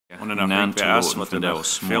Und dann erst wat de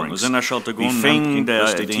vi ving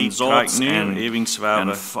de zots en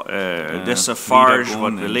disse farge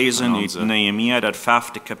wat we lezen uit Nehemia, dat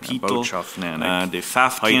 5e kapitel, de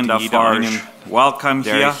 15e farge, welcome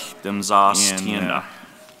hier, dem saß hier.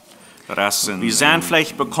 Wir sind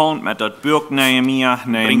vielleicht bekannt mit dat Buch Nehemia.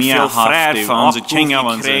 Nehemia hat die unsere Kinder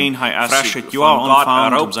und sein frisches Jahr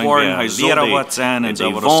angefangen, sein Lehrer wird sein, und sie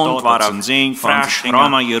wohnt, war am Sing, frisch,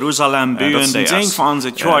 Rama, Jerusalem, Bühnen, das Sing von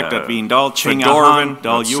unserer Kirche, das wir in der Kinder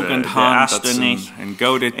der Jugend haben, das nicht. Und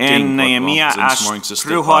Nehemia ist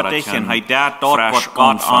treuhartig, und er hat dort, was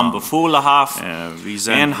Gott am befohlen hat,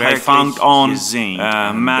 und er fängt an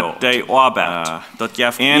mit der Arbeit. Das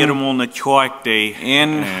gibt jedem eine Kirche, die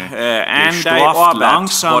en die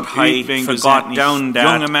langsam wat hij vergat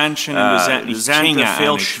junge mensen en er zijn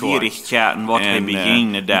veel schwierigkeiten wat hij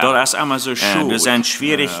begegnet dat is allemaal zo schuld. Er zijn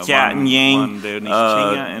schwierigkeiten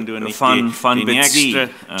van de nächste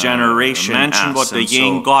generation mensen wat de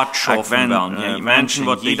jeng God schaffen mensen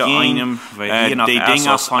wat de jeng die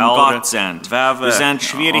dingen van God zijn. Er zijn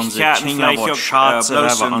schwierigkeiten vielleicht ook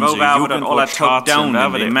bloß wo we dat alle top down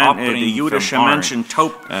de jüdische mensen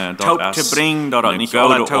top te brengen dat het niet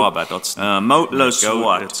alle top moutloos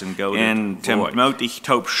wordt en moet ik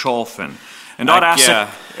top schaffen. En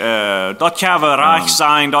dat kan wel reich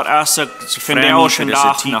zijn, dat is het vandaag nog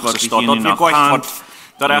gestart.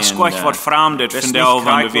 Dat is goed wat vreemd vandaag,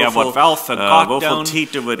 want we wat wel vergat hoeveel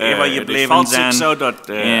tijd we ever gebleven zijn.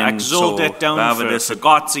 Ik zal dit doen voor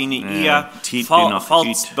God zijn eer,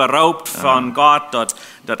 valt beraubt van God,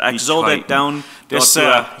 dat ik zal dit doen. Dat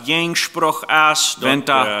jeng spruch is,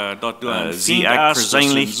 dat zie ik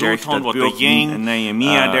persoonlijk durch dat Buch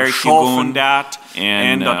Nehemia der schaffen dat.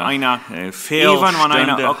 En dat einer even wenn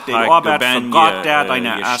einer auch die Arbeit von Gott dat,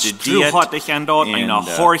 einer ist treuhartig en dat, einer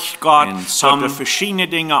horcht Gott, dat verschiedene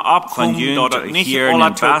Dinge abkommen, dat het nicht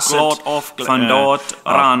alle Gott von dort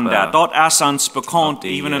ran dat. Dat ist uns bekannt,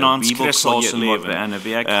 even in ons christelijke leven.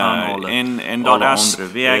 En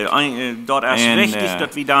dat is wichtig,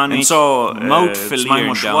 dat we dan niet moed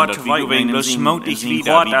verlieren, dat we dus moedig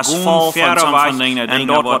wieder, wie goed verder van en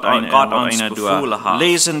dat wat Gott ons bevolen hat.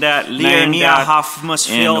 Lezen dat, leren dat, muss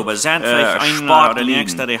viel spart de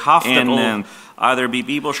nächste die haftet either be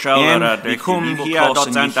Bibelschule oder die kommen hier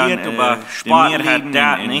dort sind dann über Sport hat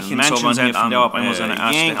dat nicht Menschen sind von da einmal seine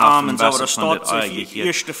erste Abend so das dort das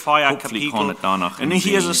erste Feierkapitel und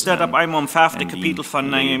hier ist es dort einmal im 5. Kapitel von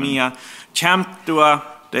Nehemia kämpft du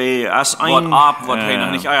die als ein ab was wir noch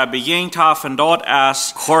nicht euer bejengt haben dort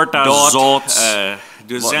als dort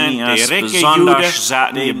er zijn de rijke Juden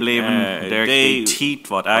die gebleven, die tijd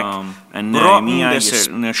wat ik en Nehemia is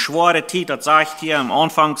een zware tijd, dat zegt hier am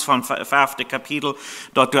Anfang van 5. Kapitel,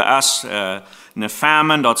 dat er is een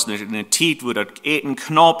famine, dat is een tijd waar het eten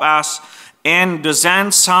knap is. En er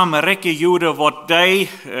zijn samen rijke Juden wat die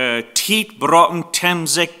tijd brokken, tem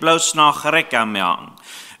zich bloos nog rijker merken.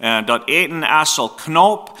 Dat eten is al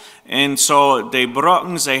knap, en zo die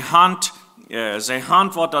brokken zijn hand. Zij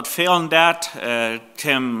hand wordt dat veel dat,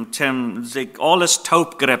 zich alles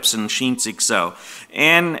taubgripsen, schijnt zich zo.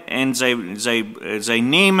 En zij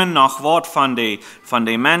nemen nog wat van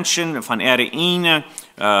de mensen, van de ene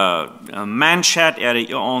mensheid,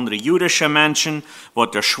 de andere Jüdische mensen,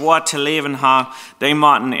 wat er zwaar te leven had, die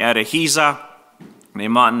moeten hiezen, die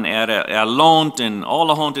moeten loont en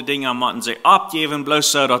alle honderd dingen moeten zij opgeven,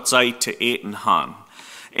 bloos zodat zij te eten hebben.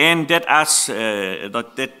 En dit is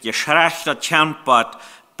dit geschrecht dat kämpft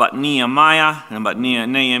bij Nehemia en bij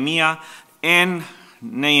Nehemia. En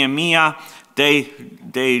Nehemia,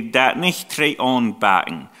 die dat niet terug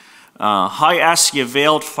aanbakken. Hij is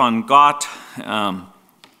gewählt van God,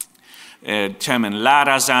 om een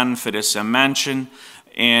leider zijn voor deze mensen.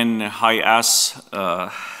 En hij is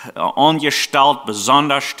angesteld,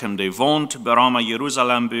 besonders om die woont bij Rama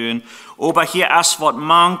Jerusalem bouwen. Aber hier ist was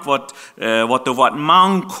mank, wat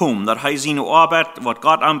mank kommt, dass er seine Arbeit, was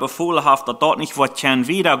Gott ihm befohlen hat, dass dort nicht was kann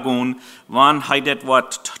wiedergehen, wann er das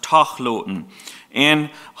was tachloten. Und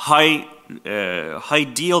er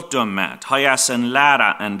dealt damit, er ist ein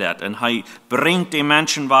Lehrer in das, und er bringt die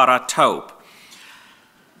Menschen wahre taub.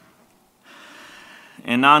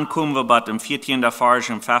 Und dann kommen wir bei dem 14. Vers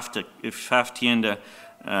im 15.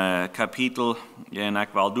 Kapitel, und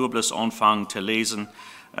ich will doppelt anfangen zu lesen.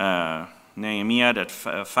 Nehemia, das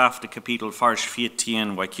 5. Kapitel, Vers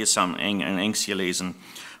 14, wat je sam in Engels gelesen.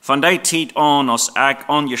 Van die tijd aan, als ik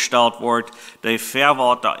angesteld word, de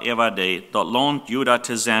verwacht over dat land Juda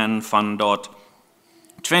te zijn, van dat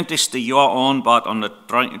 20ste jaar aan, tot aan het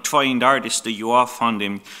 32ste jaar van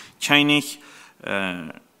dem König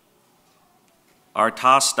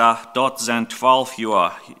Artasta, dat zijn 12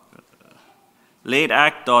 jaar. leed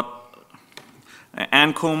ik dat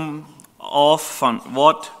aankom af van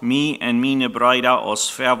wat mij en mijn bruiden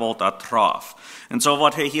als verwalter traf. En zo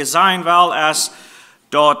wat hij hier zijn wil, is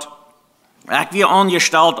dat ik weer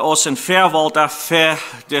aangesteld als een verwalter voor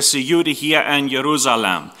deze Joden hier in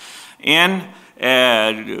Jeruzalem. En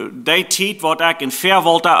die tijd wat ik een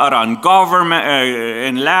verwalter een government,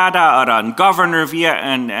 een leider, een governor weer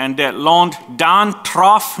in dit land, dan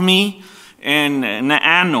traf mij een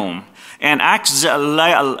aannom. En ik,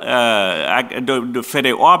 voor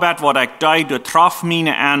de arbeid wat ik deed, traf mij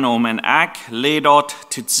een aannom en ik leed dat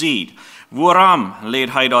te zien. Waarom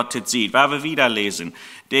leed hij dat te zien? We willen weer lezen.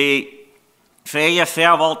 De vier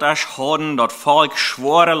verwalters hadden dat volk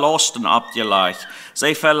zware lasten opgelegd.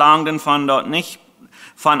 Zij verlangden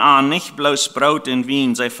niet bloos brood en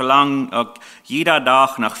wien. Zij verlangden ook jeder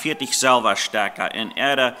dag nach 40 Silberstecker. En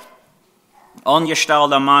de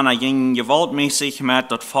angestelde mannen gingen gewaltmäßig met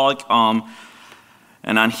dat volk om.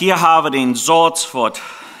 En dan hier hebben we den Satz, wat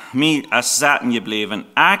mij als zaten gebleven.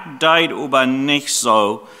 Ik deed aber niet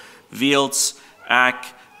zo, wils ik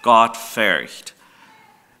God fürcht.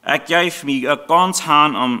 Ik geef mij ganz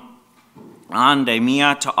aan de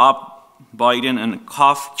meer te arbeiden en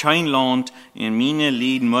kauf kein land. In meine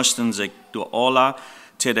Lied moesten zich door alle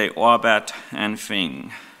te de arbeid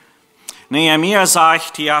aanvingen. Nehemia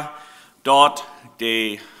zegt hier, dat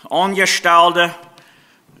de angestelde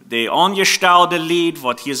Lied,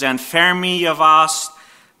 wat hier zijn Familie was,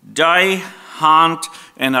 die hand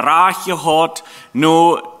en raad gehad,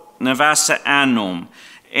 nu een wesse aannom.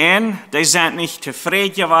 En die zijn niet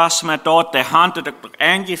tevreden was met dat, die hand had ook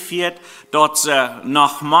aangevierd, dat ze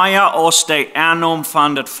nog meer als de aannom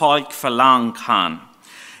van het volk verlangen kan.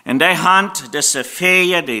 En die hand, deze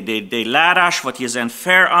feeën, de leiders, wat hier zijn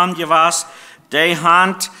ver aangewas, die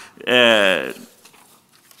hand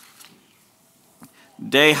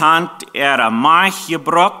macht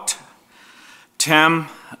gebruikt, tem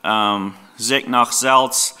zich nog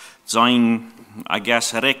zelfs zijn,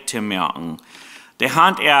 recht te maken. Die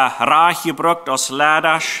hand raad gebruikt als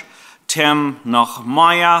leiders, tem nog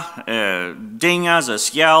meer dingen zoals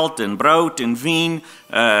geld en brood en wien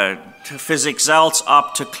voor zichzelf op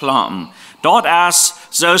te kloppen. Dat is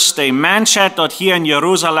zoals de mensheid dat hier in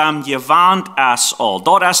Jeruzalem gewand is al.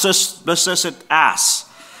 Dat is dus het is.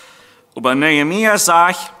 Maar Nehemia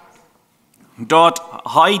zegt dat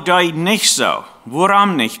hij deed niet zo.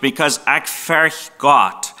 Waarom niet? Because ik fürcht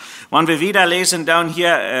God. Want we wieder lesen down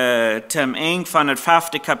hier zum Ende van het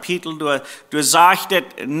 5e kapitel, du sagt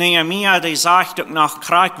het, Nehemia, die sagt ook nog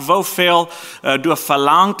krijg hoeveel du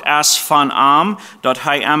verlangt is van hem, dat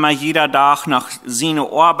hij immer jeder dag nog zijn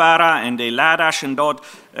arbeider en de leiders en dat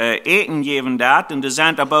eten geven dat. En er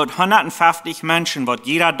zijn about 150 mensen, wat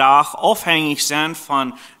jeder dag afhängig zijn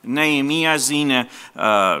van Nehemia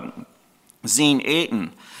zijn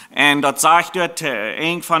eten. En dat zegt het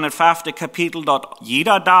een van het 5e kapitel, dat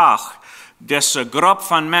jeder dag deze groep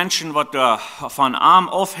van mensen wat van hem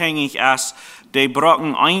afhängig is, die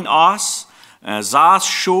brokken een as,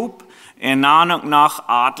 zaasschub en dan ook nog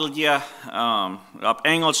adelje, op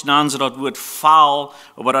Engels noemen ze dat woord foul,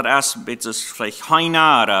 maar dat is een beetje vielleicht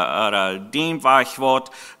heiner oder deemweg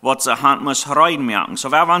wat ze hand moet reinmerken. So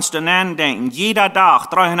wir uns dann denken, jeder Tag,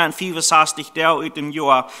 365 Tage uit dem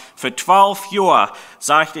Jahr, für 12 Jahre,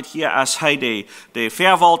 sagt es hier, als hij de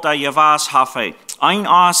verwalter gewas, hat hij ein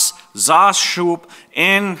as, zaasschub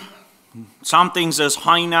en something says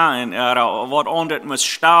heiner en wat onder moet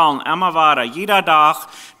stalen, immer war jeder dag,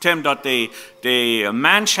 tem dat de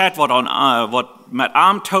mensheid wat met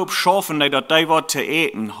armtoop schaffen, dat die wat te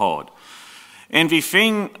eten had. En we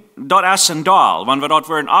vingen, dat is een dal, want we dat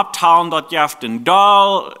worden optalen, dat je hebt een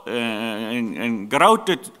dal, een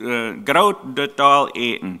grote dal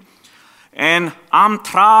eten. En am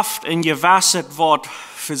traft en je was het wat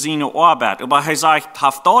voor zijn arbeid. Maar hij zegt,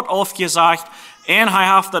 heeft dat afgezegd, en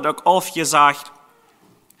hij heeft dat ook afgezegd,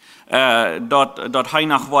 dat hij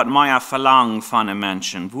nog wat meer verlangt van de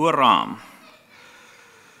mensen. Waarom?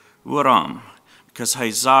 Waarom? Because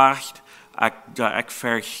hij zegt, ik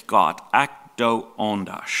fürcht God, ik doe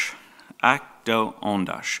anders. Ik doe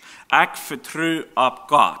anders. Ik vertrouw op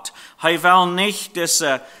God. Hij wil niet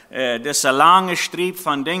deze lange strijd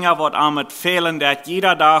van dingen wat aan het velen dat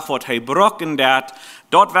jeder dag wat hij brokken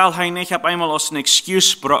dat wil hij niet op eenmaal als een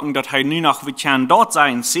excuus brokken dat hij nu nog wat kan dat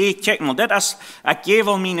zijn. Zie, kijk maar, dit is, ik geef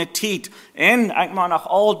al mijn tijd en ik mag nog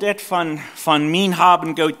al dit van mijn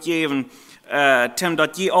hebben goed geven, Tim,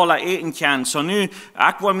 dat je alle eten kan. So nu,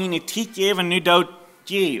 ik wil mijn tijd geven, nu doet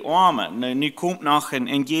je arme. Nu komt nog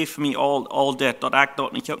en geef me al dit, dat ik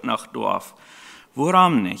dat niet ook nog durf.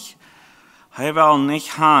 Waarom niet? Hij wil niet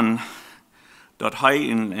gaan dat hij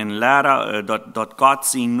in Lehre, dat Gott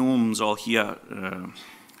sein Namen soll hier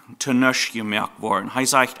zu nichts gemerkt worden. Hij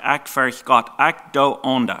zegt, ik verg Gott, ik doe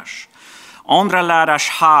anders. Andere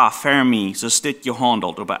Lehrers haben für mich so steht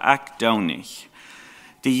gehandelt, aber ich doe nicht.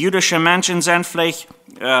 Die jüdischen Menschen sind das vielleicht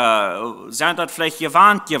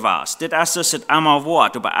gewandt gewesen. Das ist es immer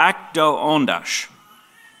Wort, aber ich doe anders.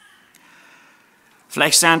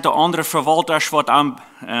 Vielleicht sind die andere Verwalter, die am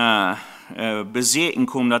Besiegen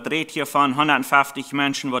kommen. Das redet hier von 150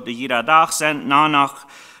 Menschen, die jeder Tag sind, nach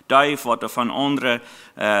Dave, die von anderen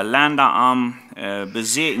Ländern am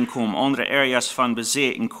Besiegen kommen, andere Areas von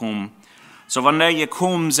Besiegen kommen. So, wenn die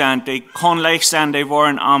gekommen sind, die kann leicht sein, die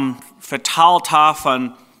wollen am verteilt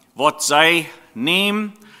haben, was sie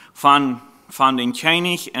nehmen von den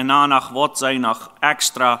König und danach, was sie noch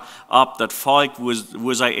extra ab das Volk,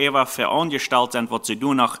 wo sie eher verangestellt sind, was sie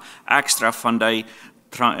tun, noch extra von der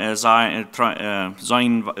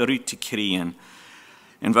sein Rüte kriegen.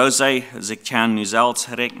 Und weil sie können nicht selbst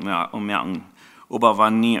merken, aber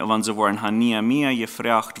wenn sie wollen, haben nie mehr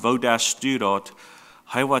gefragt, wo das du dort,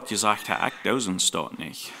 hij hat gesagt, ich tausend dort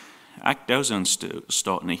nicht. Ich tausend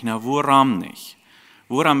dort nicht. Na, warum nicht?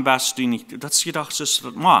 Warum bist du nicht? Das ist gedacht, das ist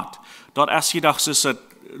das Mord. Dort ist gedacht, das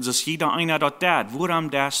ist jeder einer dort dat.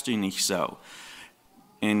 Warum darfst du nicht so?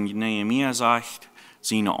 Und Nehemiah sagt,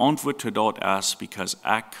 seine Antwort dort ist, because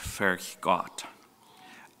ich verg Gott.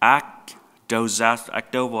 Ich do was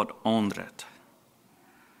anderes.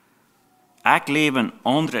 Ich lebe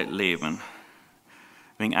anderes Leben.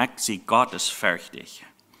 Wenn ich sehe, Gott ist fertig.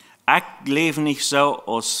 Ich lebe nicht so,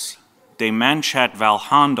 als die Menschheit will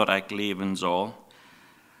haben, dass ich leben soll.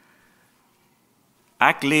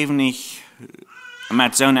 Ich lebe nicht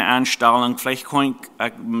mit so einer Einstellung, vielleicht kann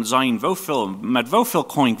ich sagen, mit wie viel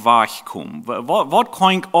kann ich wachkommen? Was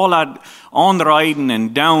kann ich alle anreiten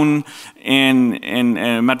und down und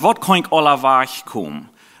mit was kann ich alle wachkommen?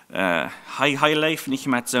 Er lebt nicht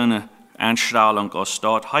mit so einer Einstellung als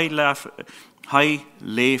dort. Er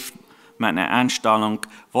lebt mit einer Einstellung,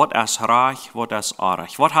 was ist reich, was ist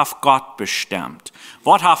arg. Was hat Gott bestimmt?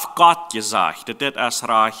 Was hat Gott gesagt? Das ist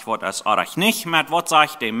reich, was ist arg. Nicht mit was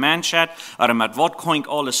sagt die Menschheit, oder mit was kann ich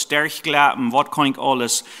alles stärken, was kann ich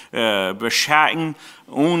alles beschädigen,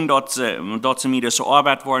 und dort sie mir das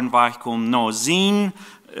Arbeit worden wegkommen. No, sein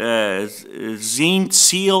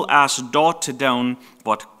Ziel ist dort zu tun,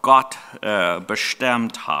 was Gott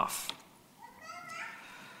bestimmt hat.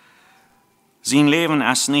 Sein Leben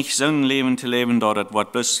ist nicht so ein Leben zu leben, dort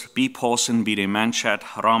was bis beipassen bei der Menschheit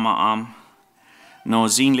Rahmen am. No,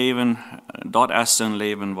 sein Leben, dort ist sein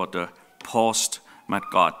Leben, was der passt mit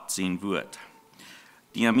Gott sein wird.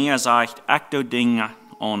 Die mir sagt, ich tue Dinge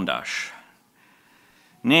anders.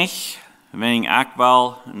 Nicht, wenn ich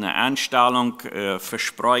will eine Einstellung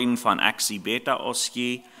versprechen von ich beta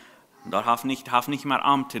ausgehe, das hat nicht mehr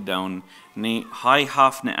Amt zu tun. Nee, ich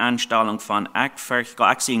habe eine Einstellung von ich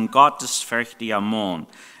sehe Gottes fertiger Mann.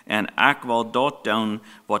 Und ich will dort tun,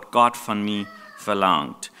 was Gott von mir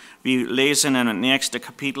verlangt. Wir lesen in dem nächsten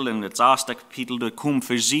Kapitel, in das erste Kapitel, da kommen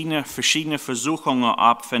verschiedene Versuchungen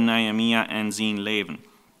ab für Nehemiah in sein Leben.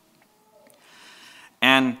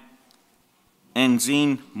 Und in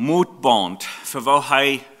sein Mutband, für wo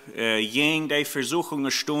jene die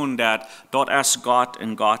Versuchungen stehen, dass dort ist Gott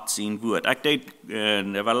und Gott sein wird. Ich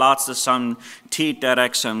war letztes Mal Zeit, dass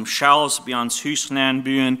ich zum Schaus bei uns Haus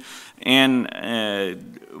nennen und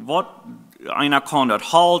was einer kann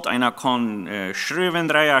das halt, einer kann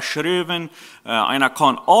schreiben, einer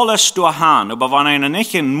kann alles durchhaben, aber wenn einer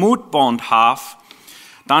nicht einen Mutband hat,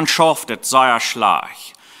 dann schafft es sehr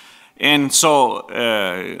schlecht. Und so,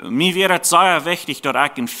 mir wäre es sehr wichtig, dass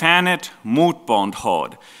ich ein fernes Mutband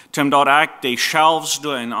habe. Dass ich die Shelves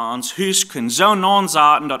in ans Haus kann so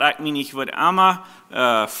ansetzen, dass ich mich nicht immer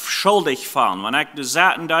schuldig fallen. Wenn ich die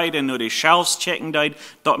Seiten und nur die Shelves checken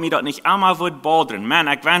dass mir das nicht immer wird bothern. Man,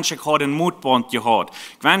 ich wünsche, ich habe ein Mutband gehabt.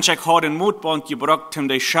 Ich wünsche, ich habe ein Mutband gebraucht,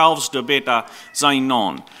 die Shelves besser sein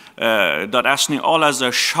non. Das ist nicht alles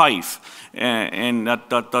so scheif. Und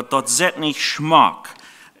das sieht nicht Schmack.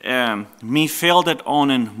 Mir fehlt es an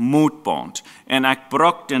einem Mutband. Und ich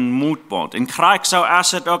brauche den Mutband. Und Krieg so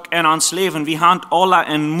ist es auch in uns Leben. Wir haben alle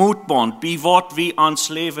ein Mutband, wie wird wir uns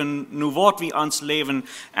Leben, nur wird wir uns Leben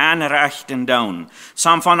anrechten tun.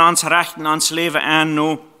 Some von uns rechten uns Leben an,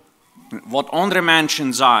 nur was andere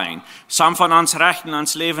Menschen sein. Some von uns rechten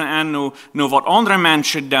uns Leben an, nur was andere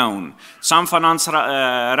Menschen tun. Some von uns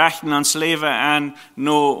rechten uns Leben an,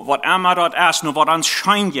 nur was immer dort ist, nur was uns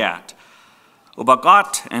scheint geht. Aber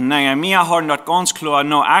Gott und Nehemiah haben das ganz klar,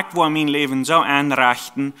 nur ich will mein Leben so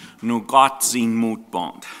anrichten, nur Gott sein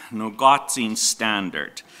Mutband, nur Gott sein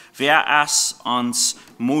Standard. Wer ist uns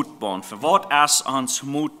Mutbond? Für was ist uns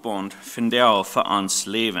Mutbond für uns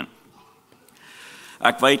Leben?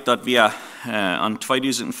 Ich weiß, dass wir in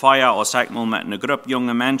 2004 als ich mal mit einer Gruppe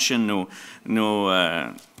junger Menschen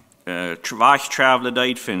wegtravelen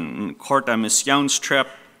dort für einen kurzen Missionstrip.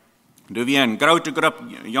 Da wir eine große Gruppe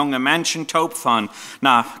junge Menschen taub von,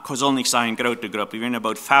 ich soll nicht sagen große Gruppe, wir sind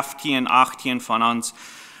about 15, 18 von uns,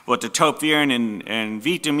 wo die taub wären in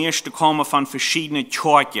weite Meiste kommen von verschiedenen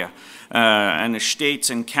Kirchen. In den States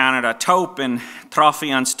in Kanada taub und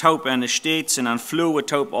treffe uns taub in den States und dann flohen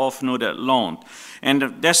taub auf nur das Land.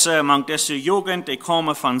 Und diese Jugend, die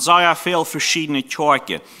kommen von sehr vielen verschiedenen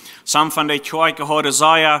Kirchen. Some von den Kirchen haben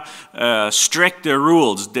sehr strikte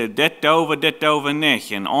Rules, das dürfen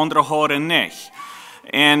nicht, und andere haben nicht.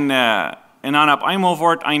 Und dann auf einmal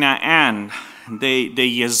wird einer an,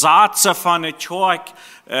 die Gesetze von der Kirche,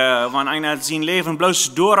 wenn einer sein Leben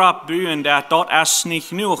bloß durchbühen, dort ist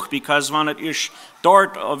nicht genug, because wenn es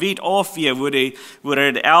dort weit auf wird, wo die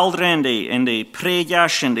Älteren in die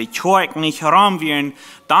Predigers in die Kirche nicht herum werden,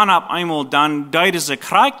 dann auf einmal, dann diese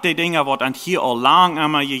Krieg die Dinge, was an hier auch lang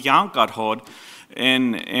einmal gejankert hat,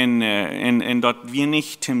 und dort wir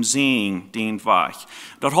nicht zum Sehen den Weg.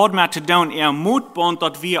 Dort hat man zu tun, Mutbund,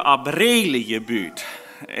 dort wir abrele gebüht.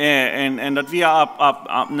 Und dass wir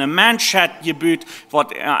ab eine Menschheit gebüht, was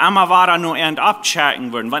immer war nur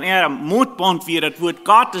abchecken würden. Wenn Mutbund wird, das wird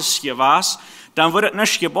Gottes gewas, dann wird es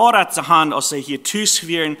nicht geboren zu haben, als sie hier tüß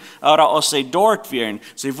wären oder als sie dort wären.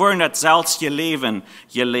 Sie würden das selbst ihr Leben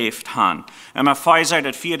gelebt haben. Und man sagt,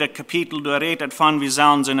 das 4. Kapitel, da redet von, wie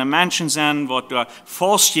sollen sie Menschen sein, die da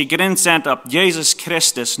falsch gegrenzt sind auf Jesus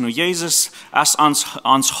Christus. Nur Jesus ist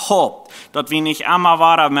uns Haupt. Dass wir nicht immer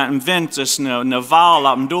waren mit dem Wind, ist eine Wahl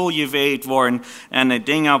auf dem Duhl geweht worden, und die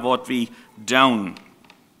Dinge, die wir tun.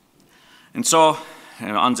 Und so,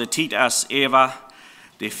 unsere Zeit ist Eva.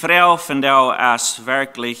 Die Frau von der ist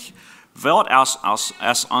wirklich, wird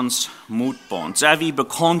als uns Mutbond. Sie wie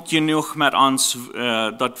bekannt genug mit uns,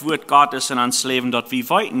 das Wort Gottes in uns Leben, dass wir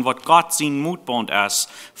weiten, was Gott sein Mutbond ist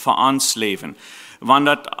für uns Leben. Wenn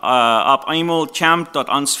das ab einmal kommt,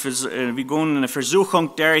 dass wir gehen eine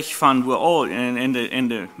Versuchung durch von, wo in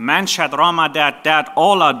der Menschheit Roma das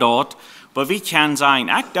alle dort, aber wir können sagen,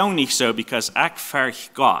 ich tue nicht so, because ich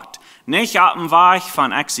fürchte Gott. Nicht auf dem Weg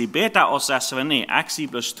von ich sie besser als das, nee, ich sie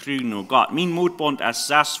bloß treu nur Gott. Mein Mutbund ist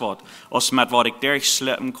das, als mit was ich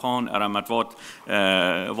durchslippen kann, oder mit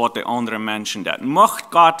was die anderen Menschen tun. Macht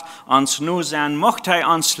Gott uns nur sein, macht er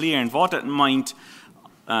uns lernen, was es meint,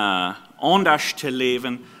 anders zu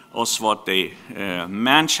leben, als was die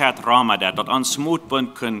Menschheit Rama tut. Dass uns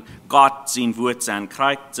Mutbund können Gott sein Wort sein,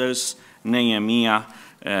 kriegt es Nehemiah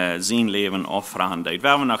sein Leben aufragen. Wir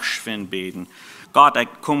werden noch schön beten. Gott, ich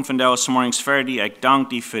komme von dir aus morgens fertig. Ich danke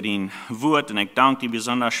dir für dein Wort und ich danke dir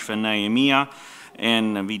besonders für Nehemiah.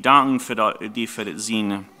 Und wir danken dir für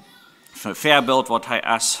sein Vorbild, was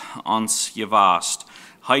er uns gewahrt.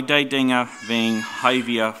 He die Dinge, wegen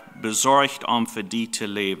wir besorgt, für die zu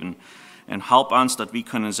leben. Und help uns, dass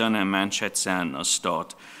wir so eine Menschheit sein als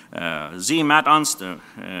dort. Sieh mit uns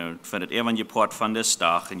für das Evangelium von diesem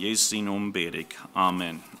Tag. In Jesu Namen bete ich.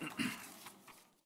 Amen.